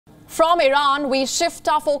From Iran, we shift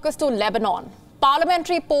our focus to Lebanon.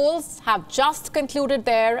 Parliamentary polls have just concluded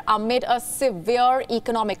there amid a severe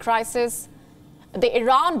economic crisis. The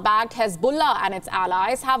Iran-backed Hezbollah and its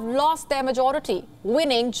allies have lost their majority,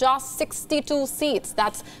 winning just 62 seats.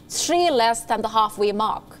 That's 3 less than the halfway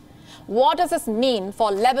mark. What does this mean for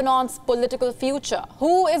Lebanon's political future?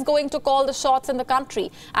 Who is going to call the shots in the country?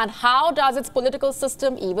 And how does its political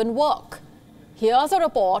system even work? Here's a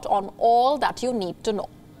report on all that you need to know.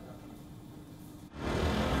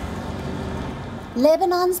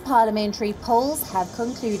 Lebanon's parliamentary polls have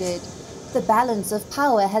concluded. The balance of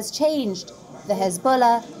power has changed. The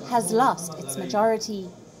Hezbollah has lost its majority.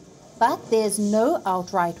 But there's no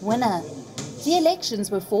outright winner. The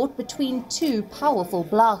elections were fought between two powerful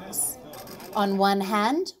blocs. On one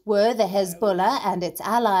hand were the Hezbollah and its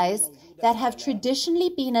allies that have traditionally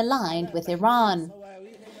been aligned with Iran.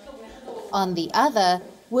 On the other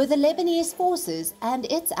were the Lebanese forces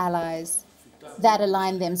and its allies that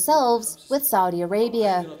aligned themselves with Saudi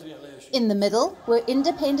Arabia. In the middle were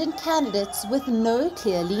independent candidates with no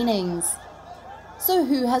clear leanings. So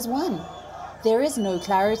who has won? There is no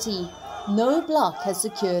clarity. No bloc has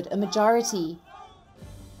secured a majority.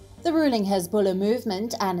 The ruling Hezbollah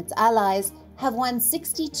movement and its allies have won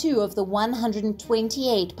 62 of the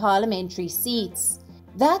 128 parliamentary seats.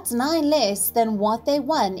 That's 9 less than what they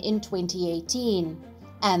won in 2018,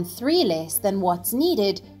 and 3 less than what's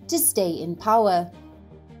needed to stay in power.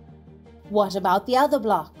 What about the other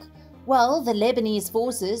bloc? Well, the Lebanese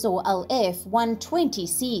forces, or LF, won 20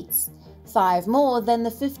 seats, 5 more than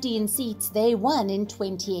the 15 seats they won in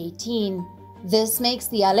 2018. This makes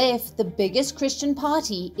the LF the biggest Christian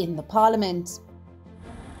party in the parliament.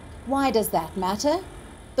 Why does that matter?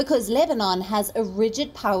 Because Lebanon has a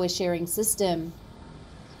rigid power-sharing system.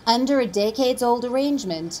 Under a decades-old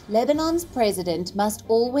arrangement, Lebanon's president must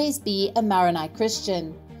always be a Maronite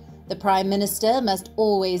Christian. The Prime Minister must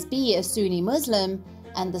always be a Sunni Muslim,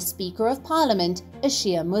 and the Speaker of Parliament a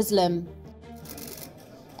Shia Muslim.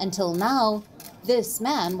 Until now, this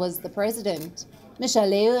man was the president,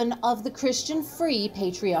 WION of the Christian Free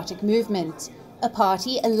Patriotic Movement, a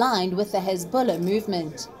party aligned with the Hezbollah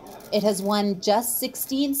movement. It has won just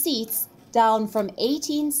 16 seats, down from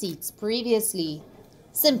 18 seats previously.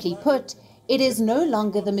 Simply put, it is no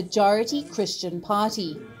longer the majority Christian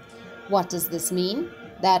party. What does this mean?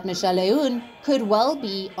 That WION could well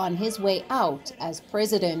be on his way out as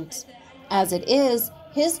president. As it is,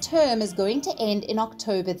 his term is going to end in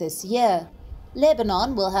October this year.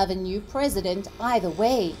 Lebanon will have a new president either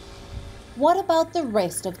way. What about the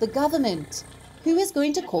rest of the government? Who is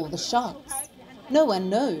going to call the shots? No one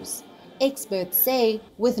knows. Experts say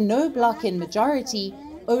with no bloc in majority,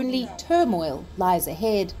 only turmoil lies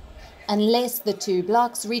ahead. Unless the two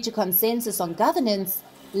blocs reach a consensus on governance,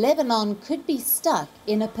 Lebanon could be stuck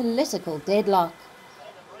in a political deadlock.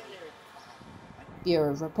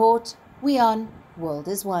 Bureau Report, WION, World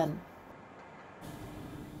is One.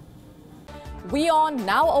 WION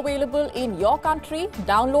now available in your country.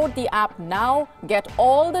 Download the app now. Get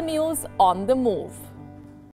all the news on the move.